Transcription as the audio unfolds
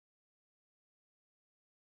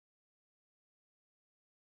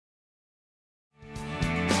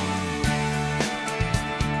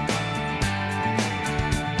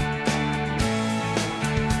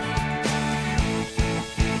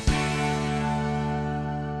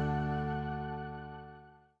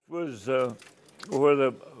was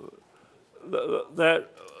where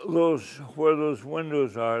where those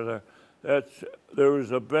windows are there. There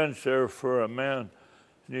was a bench there for a man,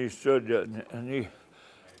 and he stood there,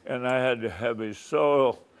 and I had to have his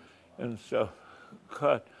soil and stuff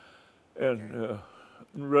cut and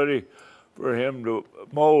ready for him to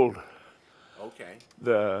mold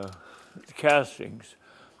the castings.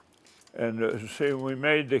 And see, we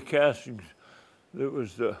made the castings. There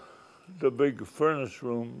was the big furnace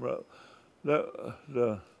room, where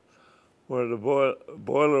the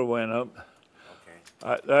boiler went up.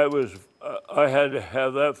 I had to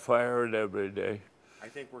have that fired every day. I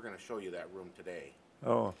think we're going to show you that room today.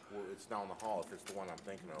 Oh. It's down the hall, if it's the one I'm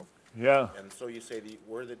thinking of. Yeah. And so you say,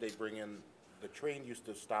 where did they bring in, the train used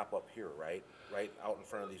to stop up here, right? Right out in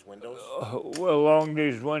front of these windows? Well, along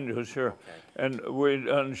these windows here. Okay. And we'd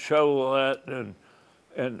unshovel that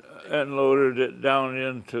and loaded it down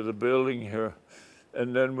into the building here.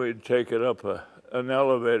 And then we'd take it up an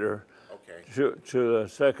elevator to the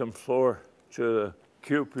second floor, to the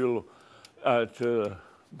cupola, to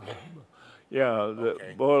the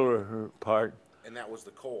boiler part. And that was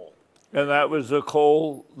the coal? And that was the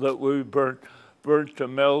coal that we burnt to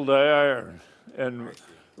melt the iron. And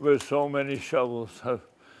with so many shovels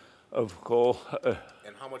of coal.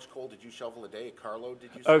 And how much coal did you shovel a day? A carload, did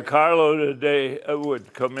you say? A carload a day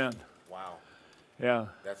would come in. Wow. Yeah.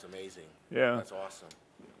 That's amazing. Yeah. That's awesome.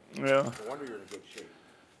 Yeah. No wonder you're in good shape.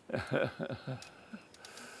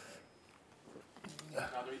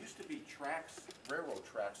 Now, there used to be railroad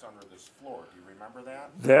tracks under this floor. Do you remember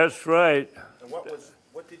that? That's right. And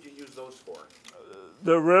what did you use those for?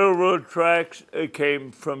 The railroad tracks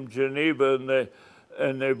came from Geneva,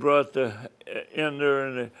 and they brought in there,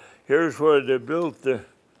 and here's where they built the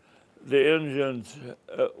engines.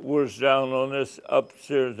 Was down on this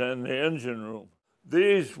upstairs in the engine room.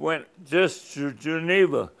 These went just to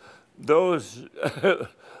Geneva. Those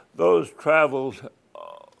travels,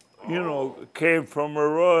 came from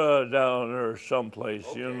Aurora down or someplace,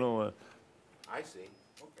 I see.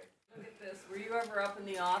 Okay. Look at this. Were you ever up in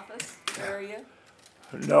the office area?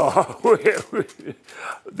 No,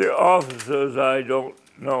 the offices I don't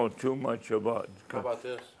know too much about. How about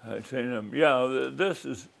this? I've seen them. Yeah, this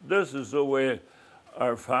is the way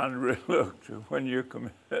our foundry looked when you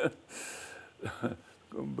come in.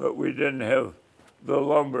 But we didn't have the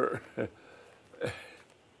lumber.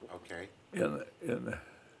 Okay.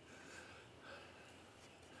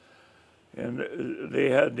 And they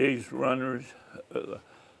had these runners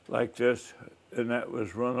like this, and that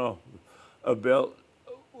was run off a belt.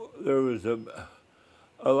 There was a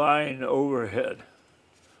line overhead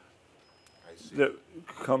that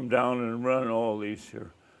come down and run all these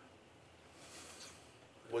here.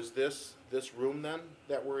 Was this room then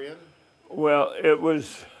that we're in? Well,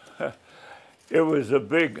 this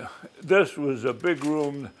was a big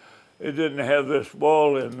room. It didn't have this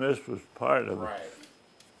wall in, this was part of it. Right.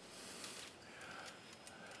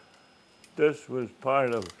 This was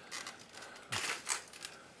part of it.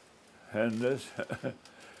 And this,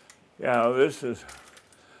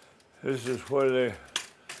 this is where they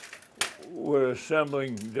were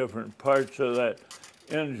assembling different parts of that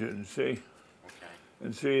engine, see? Okay.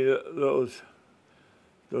 And see, those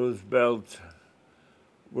belts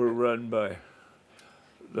were run by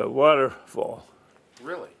the waterfall.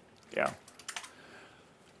 Really? Yeah.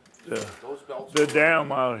 Those belts the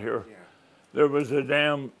dam out here. Yeah. There was a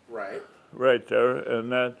dam right there, and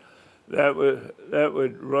that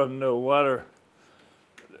would run the water,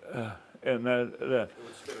 and that. It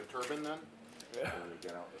would spin a turbine then. Yeah.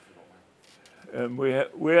 Get out if you don't mind. And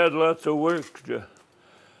we had lots of work to.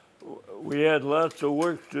 We had lots of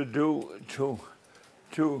work to do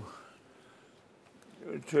to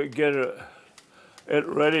get it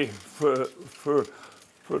ready for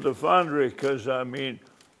the foundry, because I mean,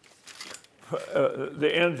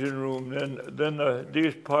 the engine room. Then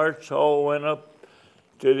these parts all went up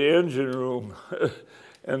to the engine room,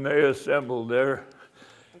 and they assembled there,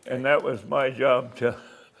 and that was my job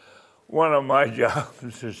one of my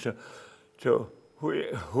jobs is to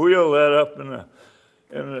wheel that up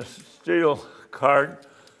in a steel cart,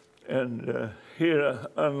 and he'd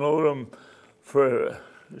unload them for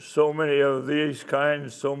so many of these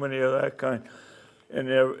kinds, so many of that kind, in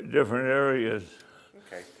different areas.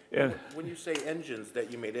 Okay. And when you say engines,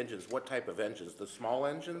 that you made engines, what type of engines? The small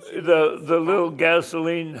engines? The little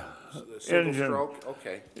gasoline engine. Stroke?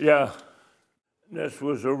 Okay. Yeah. This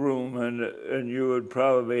was a room, and you would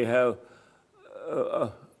probably have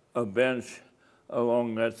a bench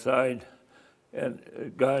along that side,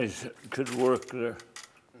 and guys could work there.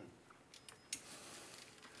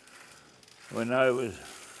 When I was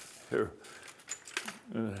here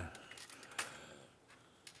the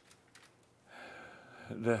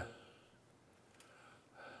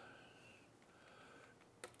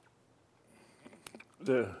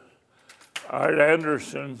Art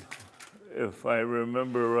Anderson, if I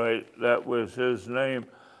remember right, that was his name.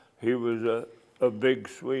 He was a big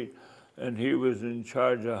Swede, and he was in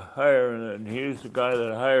charge of hiring, and he's the guy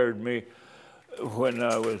that hired me when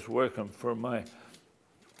I was working for my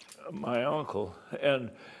uncle, and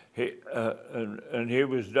he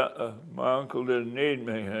was my uncle didn't need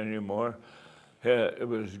me anymore. It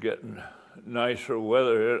was getting nicer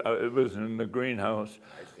weather. It was in the greenhouse,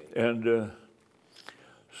 and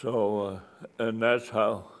and that's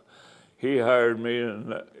how he hired me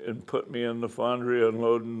and put me in the foundry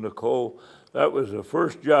unloading the coal. That was the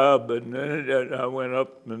first job, and then I went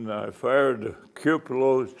up and I fired the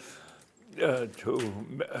cupolas to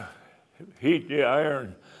heat the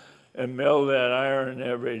iron and melt that iron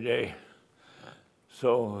every day,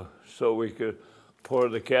 so we could pour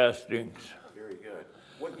the castings. Very good.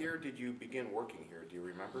 What year did you begin working here? Do you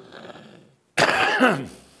remember?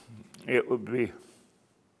 It would be,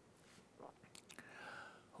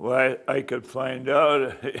 well, I could find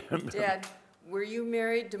out. Dad, were you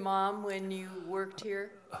married to Mom when you worked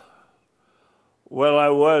here? Well, I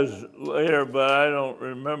was later, but I don't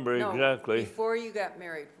remember exactly. No, before you got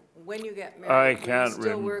married. When you got married, I were can't you still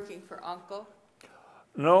remember. working for Uncle?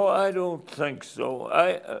 No, I don't think so.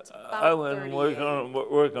 I wasn't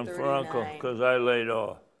working for Uncle 39. because I laid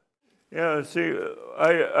off. Yeah, see,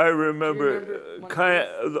 I remember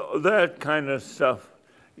that kind of stuff,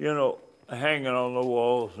 you know, hanging on the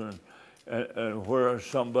walls and where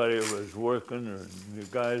somebody was working or the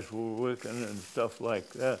guys were working and stuff like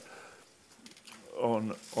that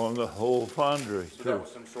on the whole foundry So too. that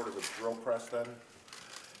was some sort of a drill press then?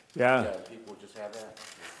 Yeah. Yeah, people just have that.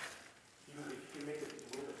 You can make it a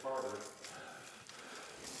little bit farther.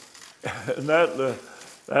 And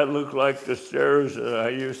that looked like the stairs that I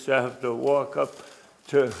used to have to walk up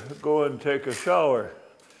to go and take a shower.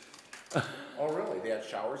 Oh, really? They had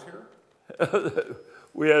showers here?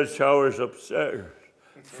 We had showers upstairs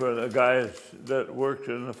for the guys that worked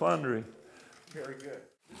in the foundry. Very good.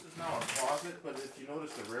 This is now a closet, but if you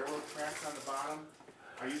notice the railroad tracks on the bottom,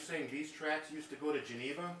 are you saying these tracks used to go to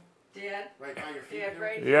Geneva? Dad? Right by your feet Dad, there?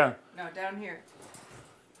 right Yeah. here. No, down here.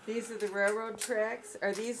 These are the railroad tracks.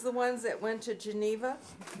 Are these the ones that went to Geneva?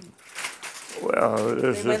 Well,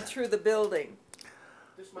 They went through the building.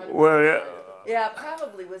 This might have well, been yeah, Yeah, it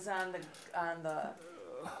probably was on the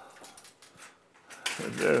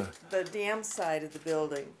dam side of the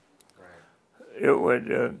building. Right.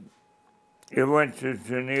 it went to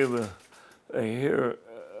Geneva here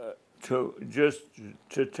to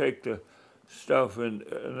take the stuff, and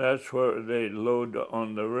that's where they load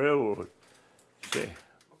on the railroad. See,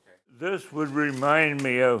 this would remind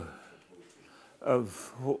me of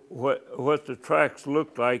what the tracks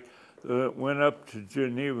looked like that went up to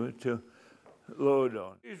Geneva to load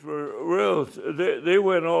on. These were rails. They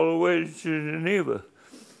went all the way to Geneva,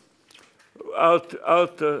 out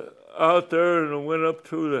there, and went up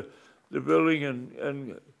through the building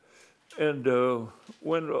and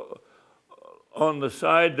went on the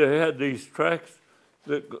side. They had these tracks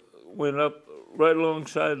that went up right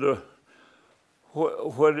alongside the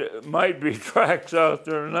what it might be tracks out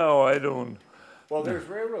there now. I don't. Well, there's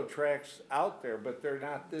railroad tracks out there, but they're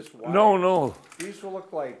not this wide. No. These will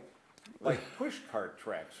look like push cart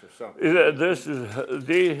tracks or something.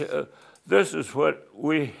 This is what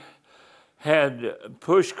we had,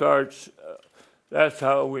 push carts. That's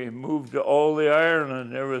how we moved all the iron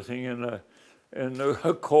and everything in the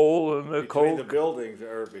coal and the Between the coke buildings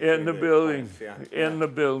or between in the building. plants, yeah. In the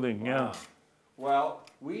building, yeah. Wow. Well,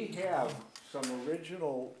 we have some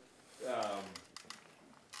original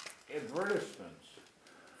advertisements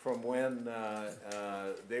from when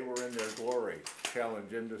they were in their glory,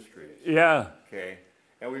 Challenge Industries. Yeah. Okay,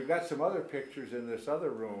 and we've got some other pictures in this other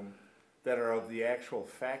room that are of the actual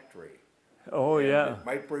factory. Oh, And yeah. it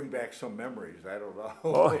might bring back some memories. I don't know.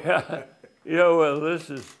 Oh, yeah. Yeah, well,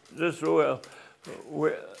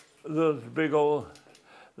 those big old,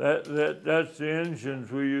 that's the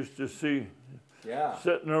engines we used to see Yeah.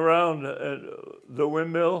 sitting around at the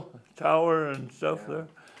windmill tower and stuff Yeah. there.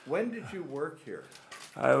 When did you work here?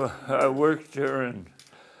 I worked here in,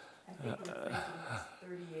 I think it was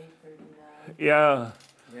 38, 39, yeah,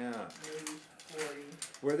 Yeah. maybe 40.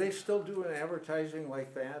 Were they still doing advertising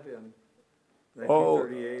like that in Oh.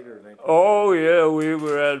 1938 or 19? oh, yeah, we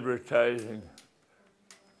were advertising.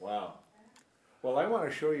 Wow. Well, I want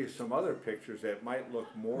to show you some other pictures that might look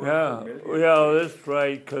more Yeah, familiar. yeah, that's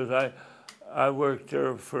right, because I worked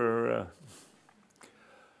there for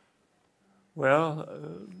Well,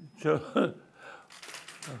 till,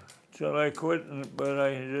 till I quit, but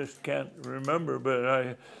I just can't remember, but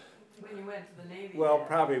When you went to the Navy. Well, then.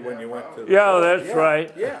 probably when you went to. yeah, that's Yeah,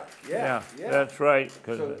 right. Yeah. That's right,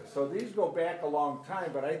 'cause, So these go back a long time,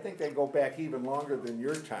 but I think they go back even longer than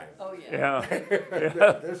your time. Oh, yeah.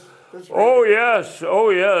 yeah. This Oh, yes, oh,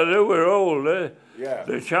 yeah, they were old. Yeah.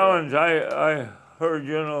 The challenge, I heard,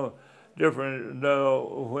 you know, different,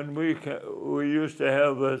 when we used to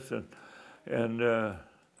have this,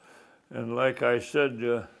 and like I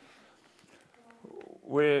said,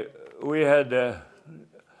 we had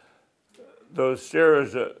those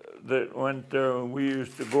stairs that went there, and we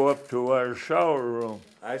used to go up to our shower room.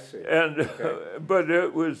 I see. And Okay. but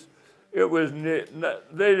it was neat.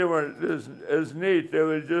 They weren't as neat. They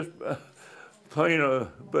were just plain.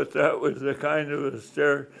 But that was the kind of a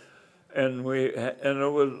stair, and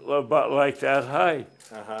it was about like that high.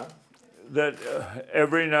 Uh-huh. That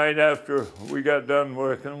every night after we got done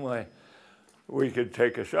working, we could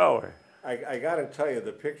take a shower. I gotta tell you,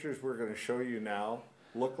 the pictures we're gonna show you now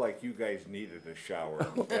look like you guys needed a shower.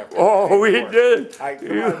 after Oh, the we paperwork. did.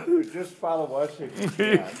 Come on, just follow us if you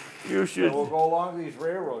can. You So we'll should. go along these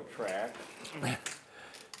railroad tracks.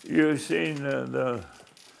 You've seen the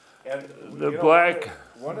And The you know, black-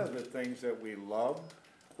 One of the things that we loved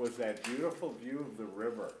was that beautiful view of the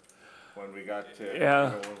river when we got to,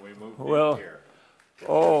 Yeah. when we moved Well, in here.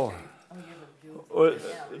 oh, Oh, you have a beautiful well,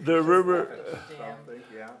 dam. the river. Dam. Something,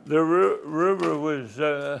 yeah. The river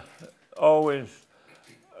was always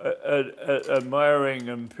admiring,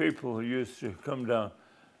 and people used to come down.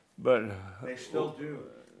 But They still do.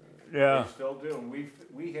 yeah, They still do, and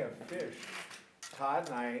we have fished. Todd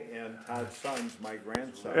and I and Todd's sons, my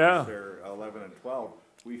grandsons, Yeah. they're 11 and 12,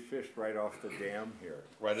 we fished right off the dam here.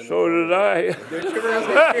 Right in so did I. Did you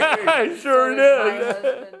really? I sure So is my did.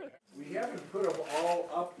 husband. We haven't put them all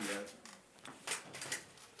up yet,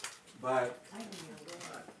 but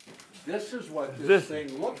this is what this This-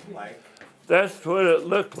 thing looked like. That's what it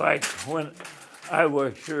looked like when I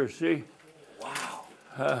was here. See, Wow,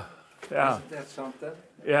 yeah, isn't that something?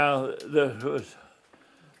 yeah. This was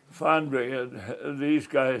Fondry, and these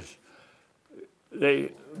guys.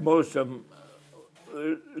 Most of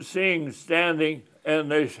them, seeing standing,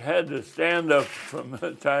 and they had to stand up from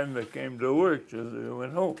the time they came to work till they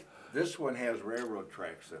went home. This one has railroad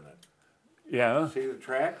tracks in it. Yeah, See the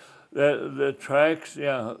tracks? the tracks.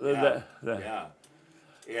 Yeah, Yeah.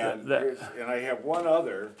 And that- and I have one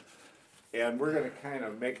other, and we're gonna kind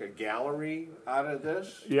of make a gallery out of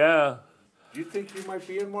this. yeah. Do you think you might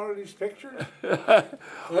be in one of these pictures?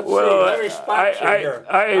 Well, Let me spot you here.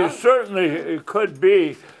 I certainly could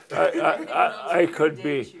be. I could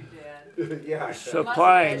be Date you, Dad. Yeah.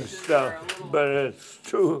 supplying Must have stuff, been there a little- but it's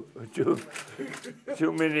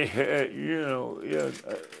too many.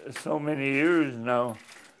 So many years now.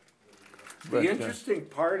 But, The interesting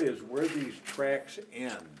part is where these tracks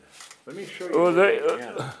end. Let me show you Oh, where they- they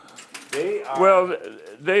end. They are. well,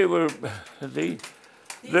 they were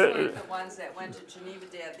These The- weren't the ones that went to Geneva,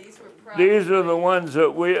 Dad. These were probably. these are the ones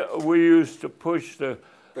that we used to push the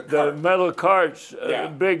cart. metal carts, Yeah.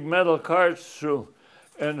 big metal carts through,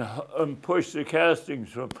 and push the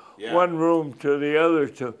castings from Yeah. one room to the other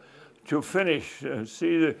to finish.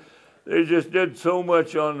 See, they just did so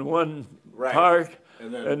much on one Right. part,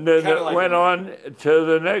 And then and then kinda it like went an- on to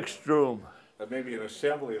the next room. Maybe an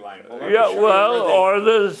assembly line. Well, let me Yeah, show you well, where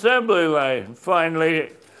they- or the assembly line.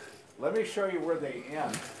 Finally, Let me show you where they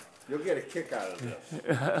end. You'll get a kick out of this.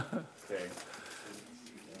 Okay.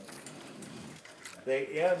 They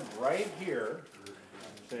end right here,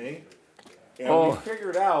 see? And we Oh.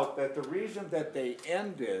 figured out that the reason that they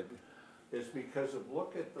ended is because of,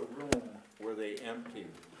 look at the room where they emptied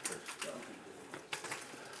this stuff.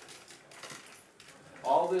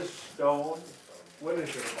 All this stone, what is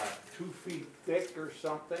it, about 2 feet thick or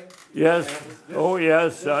something? yes. And this- Oh,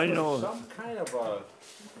 yes, this I was know. some kind of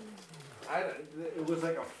it was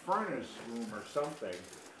like a furnace room or something,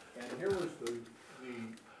 and here was the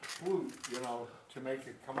flute, to make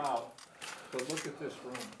it come out. But look at this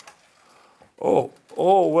room. Oh,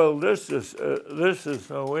 well, this is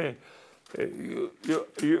the way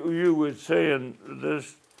you would say in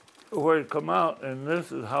this where it come out, and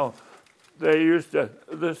this is how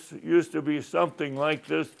this used to be something like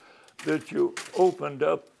this that you opened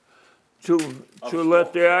up to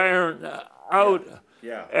let the iron out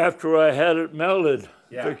Yeah, after I had it melted,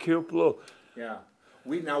 Yeah. the cupola. yeah.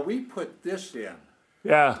 We put this in.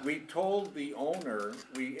 Yeah, We told the owner,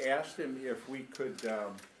 we asked him if we could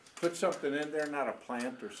put something in there, not a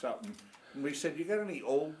plant or something. And we said, you got any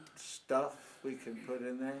old stuff we can put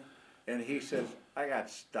in there? And he says, I got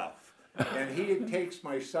stuff. And he takes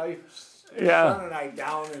my son Yeah. and I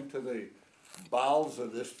down into the bowels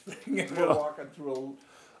of this thing, and we're walking through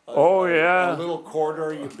Oh, yeah. a little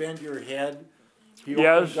corridor, you bend your head. He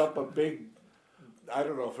Yes. opens up a big, I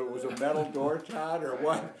don't know if it was a metal door, Todd, or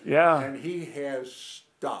what. Yeah. And he has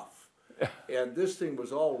stuff. And this thing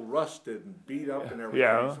was all rusted and beat up and everything.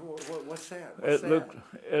 Yeah. So, what's that? What's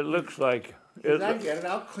It looks like, He said, I get it,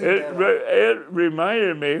 I'll clean that up. it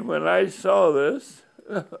reminded me when I saw this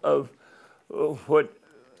of what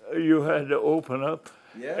you had to open up.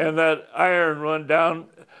 Yeah. And that iron run down,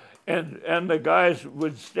 and the guys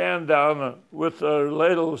would stand down with their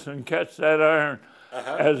ladles and catch that iron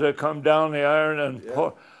as it come down the iron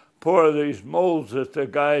and pour these molds that the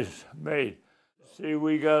guys made. See,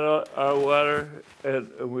 we got our water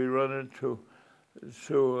and we run into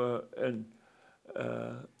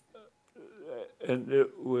and it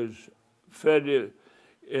was fed in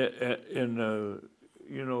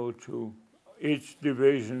to each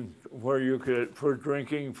division where you could, for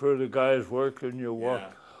drinking, for the guys working, you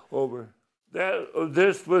walk over.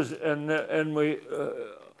 This was, and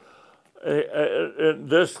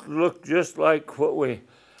this looked just like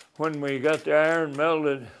when we got the iron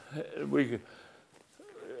melted,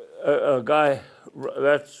 a guy,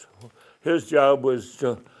 his job was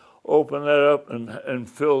to open that up and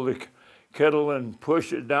fill the kettle and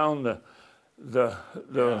push it down the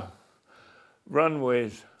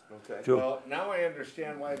runways. Okay. Well, now I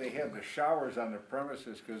understand why they have the showers on the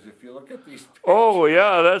premises, because if you look at these pictures, Oh,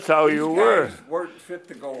 yeah, that's how you were. guys weren't fit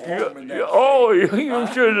to go home in that You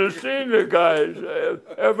should have seen the guys.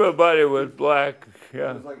 Everybody was black. It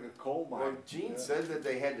Yeah. was like a coal mine. Well, Gene said that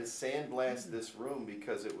they had to sandblast this room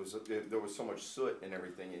because there was so much soot and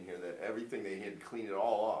everything in here that everything they had to clean it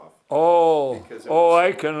all off. Because it was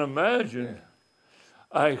I so- can imagine.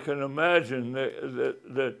 I can imagine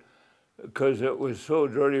that because it was so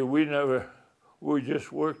dirty. We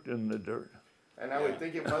just worked in the dirt. And I would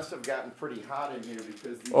think it must have gotten pretty hot in here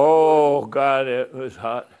because these Oh God, it was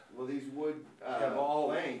hot. these wood Have all-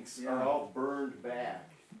 planks are all burned back.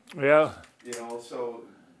 Yeah. So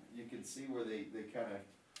you can see where they kind of.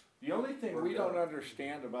 The only thing we don't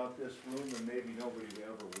understand about this room, and maybe nobody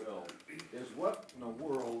ever will, is what in the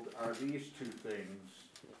world are these two things?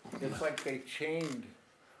 It's like they chained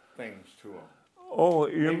things to them. Oh,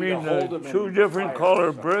 you Maybe to mean hold the them in two the different fire or color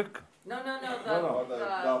something. brick? No,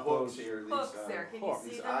 The hooks here, these hooks there. Can you see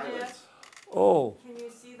these them, Dad? eyelets. Oh, Can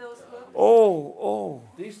you see those hooks? oh.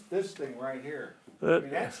 This thing right here.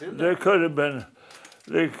 That, that's in there there. could have been,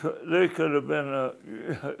 they could have been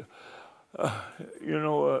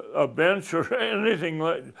a bench or anything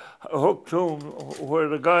like hooked to them where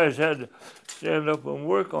the guys had to stand up and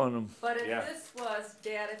work on them. But if Yeah. this was,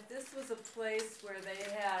 Dad, if this was a place where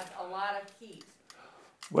they had a lot of heat,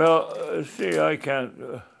 Well, see, I can't.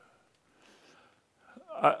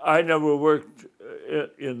 I never worked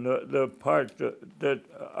in the part that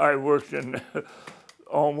I worked in.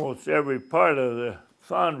 Almost every part of the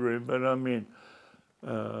foundry, but I mean,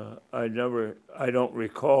 I don't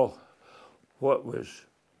recall what was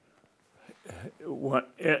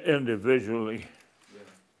individually.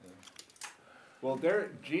 Well,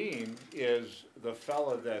 Gene is the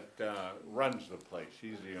fella that runs the place.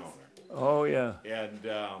 He's the owner. Oh, yeah. And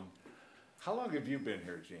how long have you been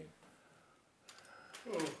here, Gene?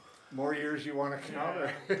 Oh, More years you want to count?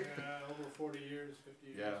 Or? over 40 years,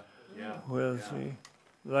 50 years. Yeah. We'll Yeah. see.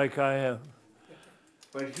 Like I have.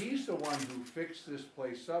 But he's the one who fixed this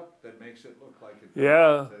place up that makes it look like it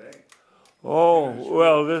Yeah. does today. Oh,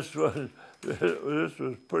 well, this was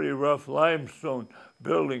pretty rough limestone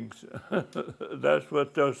buildings. That's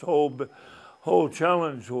what this whole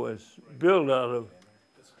challenge was built out of.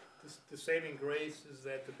 The saving grace is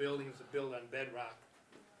that the buildings are built on bedrock.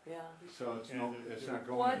 yeah. So it's not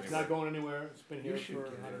going What? It's anywhere. not going anywhere, it's been here You should for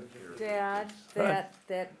get in 150 here. Dad,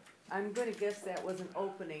 that, I'm gonna guess that was an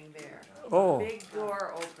opening there. Oh, Big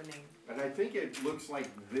door opening. And I think it looks like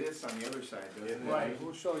this on the other side, doesn't it? Right,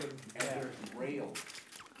 we'll show you. And there's rails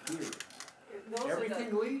here. Those are Everything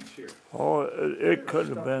the, leads here. oh, it could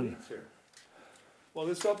have Stuff been. leads here. Well,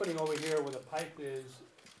 this opening over here where the pipe is,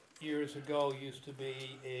 years ago, used to be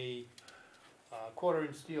a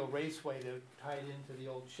quarter-inch steel raceway that tied into the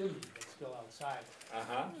old chimney that's still outside.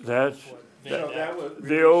 Uh-huh. That's What So made that was.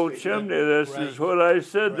 the old chimney. This is Right. what I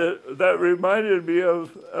said. Right. That reminded me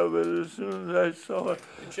of it as soon as I saw it.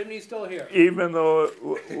 The chimney's still here. Even though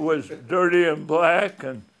it was dirty and black,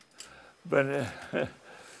 but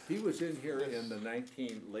He was in here in the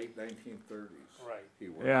late 1930s. Right, He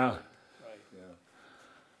worked. yeah, right.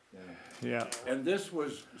 Yeah. yeah. And this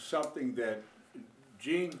was something that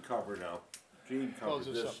Gene covered up Gene Close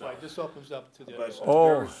covered this this up, right, up. this opens up to the other But side.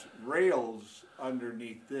 Oh. there's rails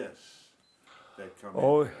underneath this that come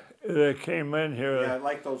Oh, in here. they came in here. Yeah,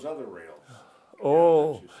 like those other rails.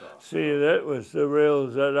 Oh, that you saw. see, that was the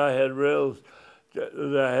rails that I had rails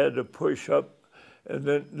that I had to push up, and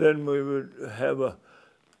then we would have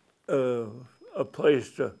a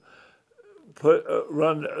place to put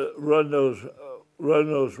run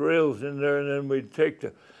those rails in there, and then we'd take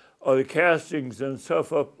the castings and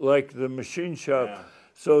stuff up like the machine shop, Yeah.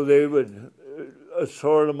 so they would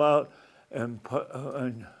sort them out and put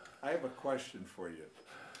and. I have a question for you.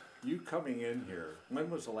 You coming in here,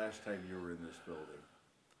 when was the last time you were in this building?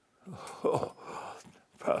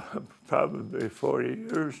 Probably 40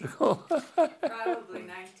 years ago. Probably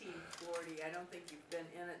 1940. I don't think you've been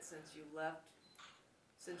in it since you left,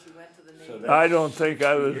 since you went to the So Navy. that's I don't think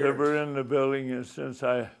I 60 was years. ever in the building since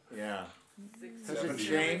I. Yeah. Has 60, it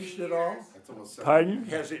changed at all? That's almost Pardon?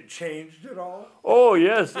 Has it changed at all? Oh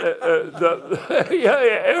yes,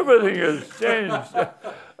 yeah, everything has changed.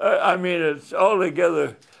 I mean, it's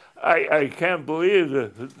altogether. I can't believe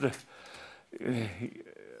that.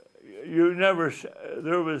 You never.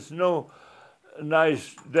 There was no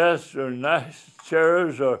nice desks or nice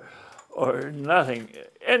chairs or nothing.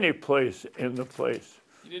 Any place in the place.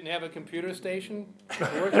 You didn't have a computer station?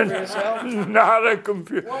 Working for yourself? Not a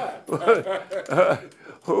computer.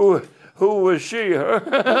 Who was she? Huh?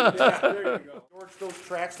 There you go. George, those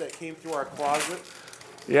tracks that came through our closet,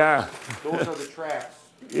 Yeah, those are the tracks.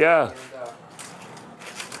 yeah. And,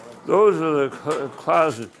 Those are the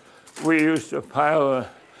closets we used to pile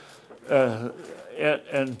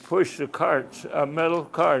and push the carts, metal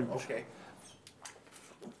carts, okay.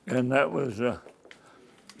 and that was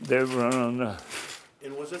they run on the.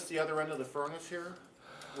 And was this the other end of the furnace here?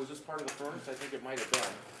 Was this part of the furnace? I think it might have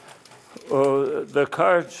been. The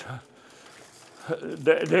carts,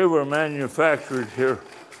 they were manufactured here.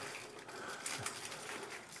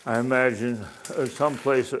 I imagine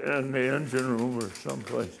someplace in the engine room or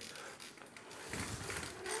someplace.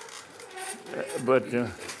 But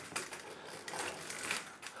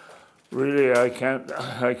really, I can't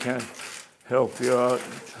help you out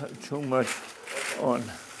too much on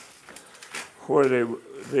where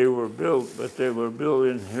they were built, but they were built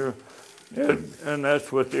in here, and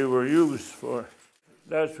that's what they were used for.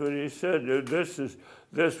 That's what he said.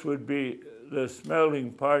 This would be the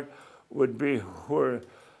smelting part would be where,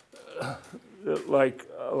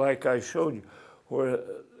 like I showed you, where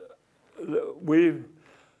we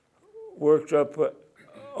worked up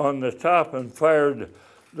on the top and fired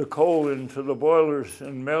the coal into the boilers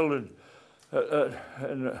and melted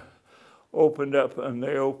and opened up, and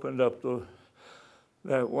they opened up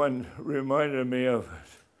that one reminded me of it.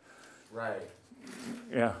 Right.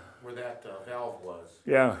 Yeah, Where that valve was.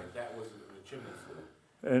 yeah. Right, that was the chimney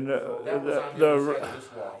flue. And So that was on the other side of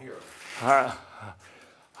this wall here.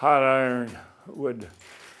 hot iron would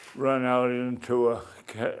run out into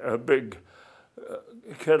a big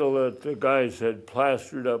kettle that the guys had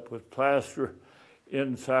plastered up with plaster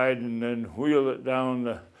inside, and then wheel it down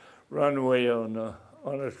the runway on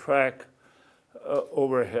a track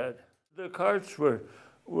overhead. The carts were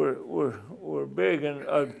big, and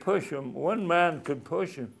I'd push them. One man could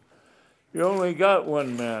push them. You only got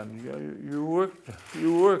one man. You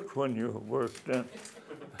worked when you worked then.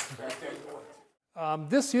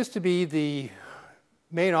 This used to be the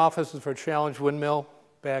main offices for Challenge Windmill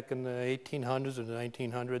back in the 1800s or the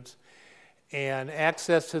 1900s. And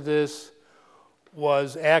access to this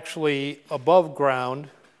was actually above ground.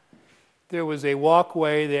 There was a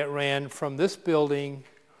walkway that ran from this building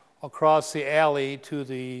across the alley to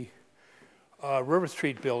the River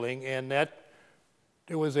Street building, and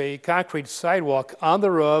there was a concrete sidewalk on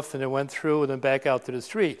the roof, and it went through and then back out to the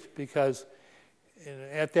street, because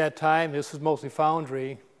at that time, this was mostly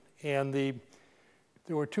foundry, and there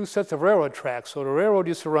were two sets of railroad tracks. So the railroad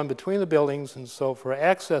used to run between the buildings, and so for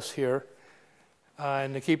access here,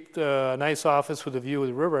 and to keep a nice office with a view of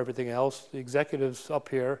the river, everything else, the executives up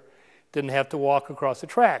here didn't have to walk across the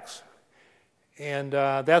tracks. And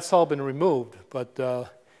that's all been removed, but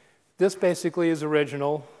this basically is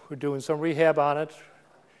original. We're doing some rehab on it,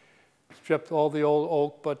 stripped all the old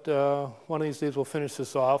oak, but one of these days we'll finish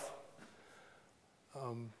this off.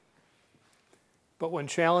 But when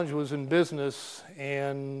Challenge was in business,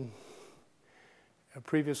 and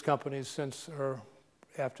previous companies since or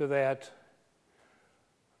after that,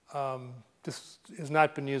 this has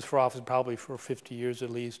not been used for office probably for 50 years at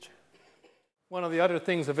least. One of the other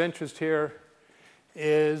things of interest here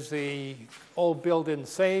is the old built-in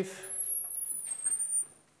safe.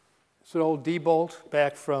 It's an old D-bolt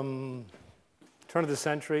back from turn of the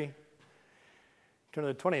century, turn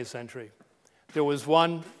of the 20th century. there was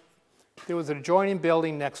an adjoining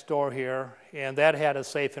building next door here, and that had a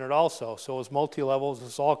safe in it also. So it was multi-levels.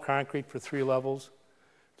 It's all concrete for 3 levels,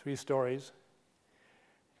 3 stories,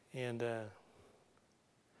 and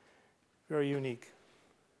very unique.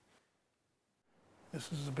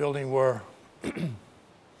 This is the building where this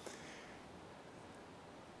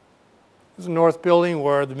is the north building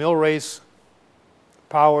where the mill race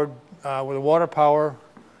powered, where the water power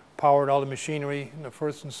powered all the machinery in the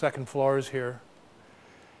first and second floors here.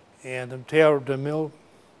 And the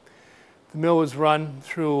mill was run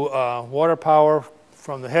through water power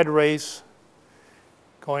from the head race,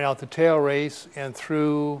 going out the tail race, and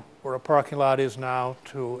through where a parking lot is now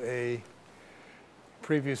to a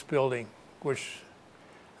previous building, which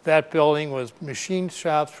that building was machine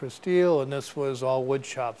shops for steel, and this was all wood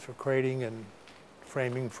shops for crating and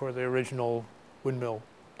framing for the original windmill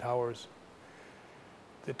towers.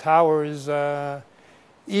 The towers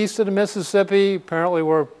east of the Mississippi apparently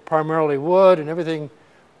were primarily wood, and everything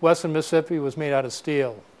west of Mississippi was made out of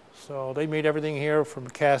steel. So they made everything here from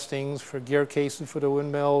castings, for gear cases for the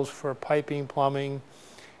windmills, for piping, plumbing,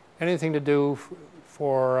 anything to do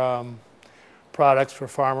for products for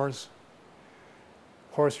farmers,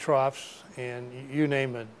 horse troughs, and you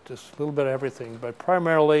name it, just a little bit of everything, but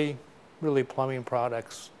primarily really plumbing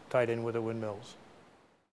products tied in with the windmills.